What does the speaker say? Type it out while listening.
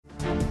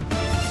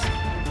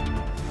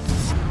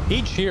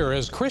Each year,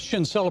 as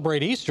Christians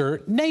celebrate Easter,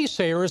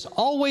 naysayers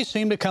always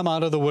seem to come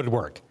out of the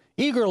woodwork,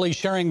 eagerly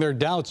sharing their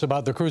doubts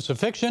about the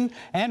crucifixion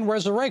and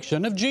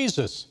resurrection of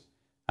Jesus.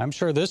 I'm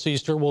sure this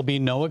Easter will be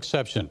no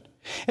exception.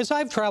 As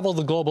I've traveled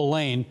the global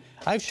lane,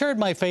 I've shared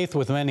my faith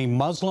with many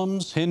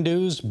Muslims,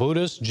 Hindus,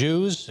 Buddhists,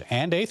 Jews,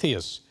 and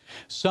atheists.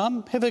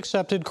 Some have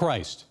accepted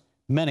Christ.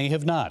 Many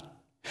have not.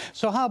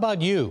 So how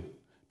about you?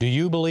 Do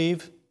you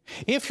believe?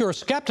 If you're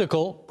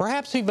skeptical,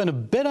 perhaps even a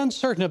bit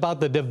uncertain about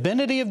the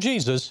divinity of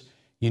Jesus,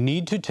 you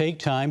need to take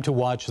time to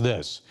watch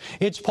this.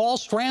 It's Paul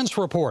Strand's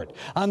report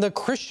on the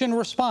Christian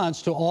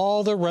response to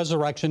all the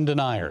resurrection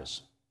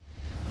deniers.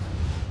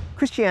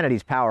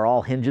 Christianity's power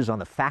all hinges on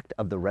the fact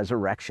of the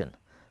resurrection.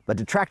 But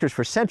detractors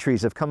for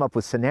centuries have come up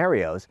with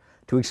scenarios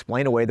to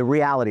explain away the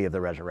reality of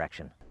the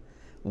resurrection.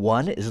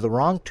 One is the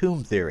wrong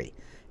tomb theory.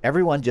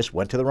 Everyone just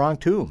went to the wrong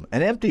tomb,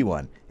 an empty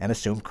one, and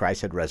assumed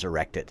Christ had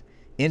resurrected.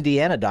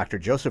 Indiana Dr.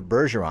 Joseph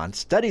Bergeron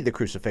studied the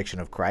crucifixion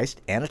of Christ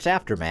and its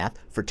aftermath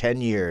for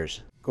 10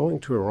 years.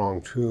 Going to a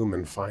wrong tomb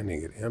and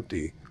finding it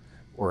empty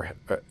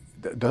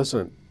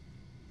doesn't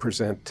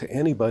present to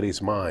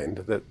anybody's mind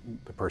that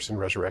the person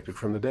resurrected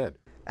from the dead.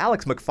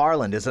 Alex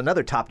McFarland is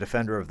another top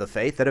defender of the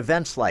faith at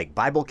events like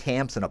Bible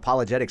camps and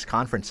apologetics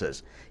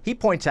conferences. He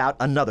points out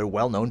another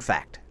well-known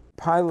fact.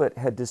 Pilate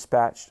had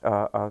dispatched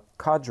a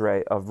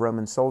cadre of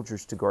Roman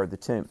soldiers to guard the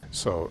tomb.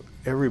 So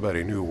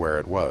everybody knew where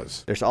it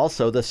was. There's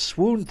also the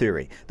swoon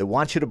theory that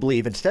wants you to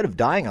believe instead of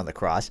dying on the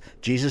cross,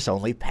 Jesus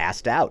only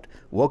passed out,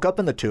 woke up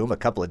in the tomb a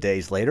couple of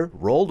days later,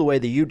 rolled away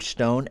the huge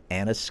stone,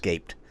 and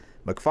escaped.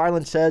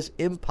 McFarland says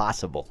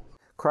impossible.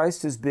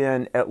 Christ has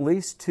been at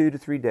least 2 to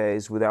 3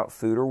 days without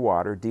food or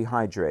water,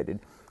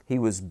 dehydrated. He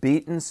was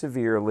beaten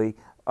severely,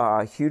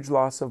 huge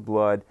loss of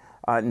blood,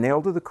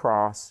 nailed to the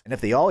cross. And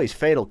if the always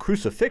fatal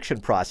crucifixion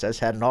process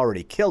hadn't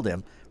already killed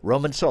him,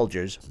 Roman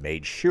soldiers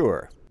made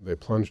sure. They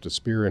plunged a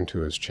spear into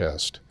his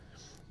chest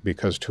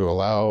because to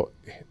allow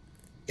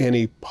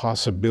any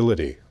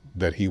possibility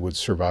that he would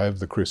survive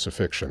the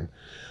crucifixion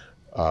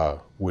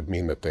would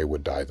mean that they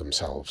would die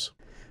themselves.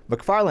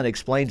 McFarland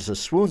explains the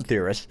swoon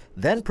theorists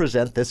then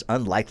present this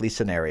unlikely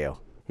scenario.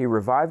 He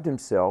revived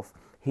himself.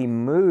 He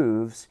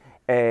moves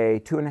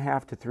a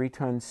 2.5 to 3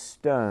 ton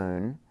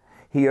stone.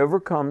 He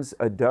overcomes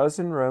a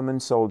dozen Roman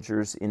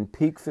soldiers in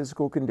peak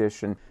physical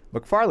condition.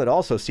 McFarland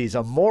also sees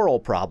a moral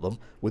problem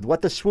with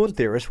what the swoon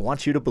theorist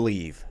wants you to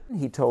believe.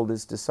 He told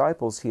his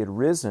disciples he had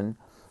risen,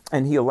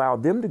 and he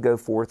allowed them to go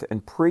forth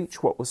and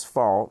preach what was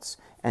false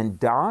and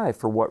die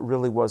for what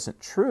really wasn't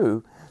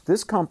true.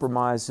 This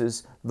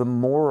compromises the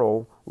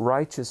moral,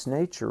 righteous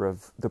nature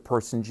of the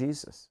person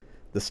Jesus.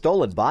 The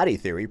stolen body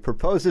theory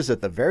proposes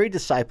that the very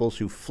disciples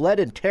who fled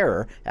in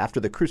terror after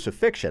the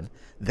crucifixion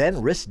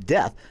then risked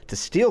death to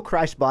steal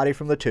Christ's body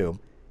from the tomb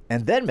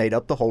and then made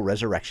up the whole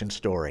resurrection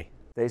story.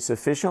 They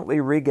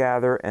sufficiently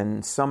regather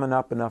and summon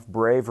up enough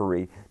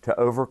bravery to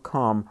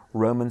overcome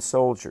Roman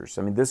soldiers.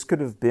 I mean, this could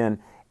have been,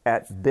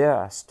 at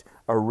best,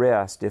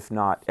 arrest, if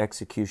not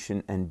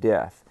execution and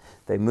death.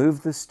 They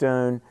move the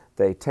stone,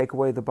 they take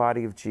away the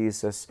body of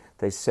Jesus,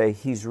 they say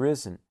he's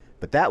risen.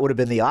 But that would have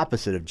been the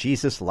opposite of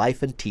Jesus'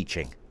 life and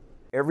teaching.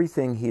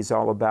 Everything he's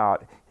all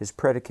about is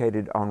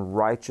predicated on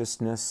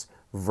righteousness,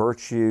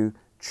 virtue,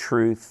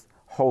 truth,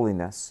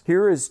 holiness.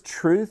 Here is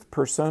truth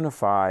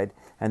personified,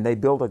 and they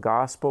build a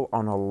gospel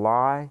on a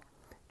lie.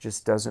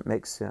 Just doesn't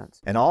make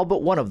sense. And all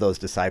but one of those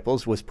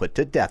disciples was put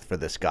to death for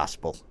this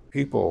gospel.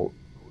 People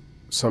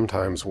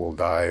sometimes will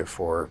die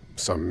for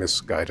some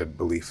misguided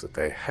belief that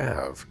they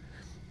have.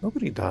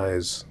 Nobody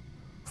dies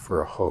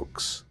for a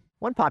hoax.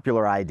 One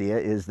popular idea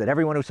is that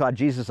everyone who saw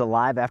Jesus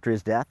alive after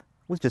his death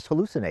was just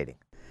hallucinating.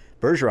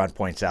 Bergeron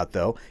points out,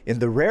 though, in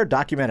the rare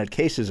documented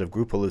cases of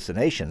group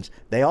hallucinations,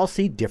 they all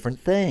see different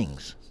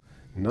things.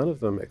 None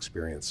of them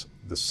experience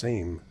the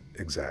same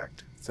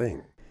exact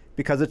thing.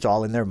 Because it's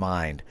all in their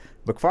mind.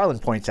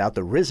 McFarland points out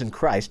the risen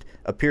Christ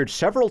appeared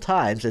several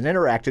times and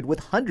interacted with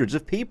hundreds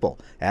of people,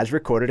 as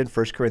recorded in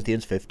 1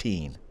 Corinthians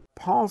 15.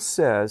 Paul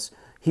says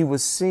he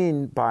was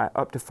seen by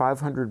up to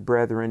 500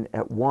 brethren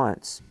at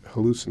once.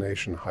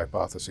 Hallucination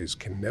hypotheses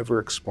can never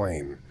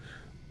explain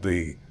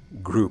the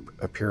group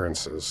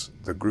appearances,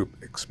 the group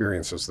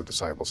experiences the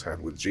disciples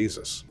had with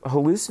Jesus.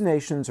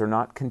 Hallucinations are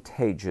not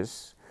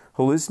contagious.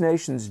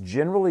 Hallucinations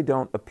generally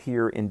don't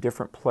appear in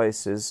different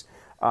places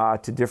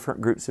to different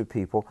groups of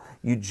people.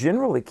 You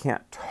generally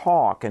can't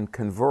talk and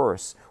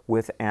converse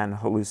with an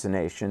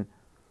hallucination,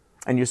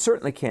 and you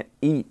certainly can't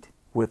eat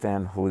with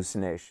an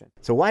hallucination.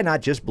 So why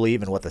not just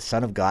believe in what the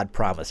Son of God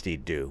promised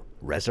he'd do,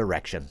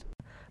 resurrection?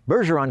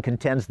 Bergeron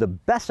contends the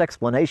best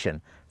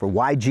explanation for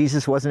why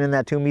Jesus wasn't in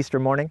that tomb Easter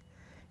morning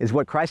is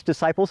what Christ's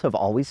disciples have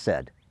always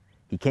said.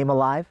 He came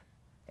alive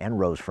and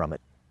rose from it.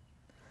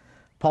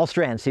 Paul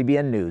Strand,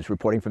 CBN News,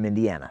 reporting from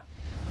Indiana.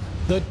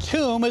 The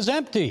tomb is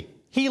empty.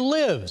 He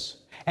lives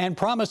and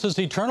promises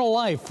eternal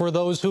life for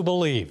those who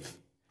believe.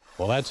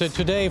 Well, that's it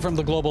today from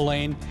the Global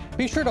Lane.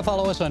 Be sure to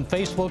follow us on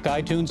Facebook,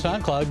 iTunes,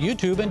 SoundCloud,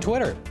 YouTube, and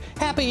Twitter.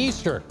 Happy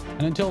Easter,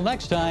 and until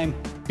next time,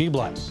 be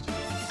blessed.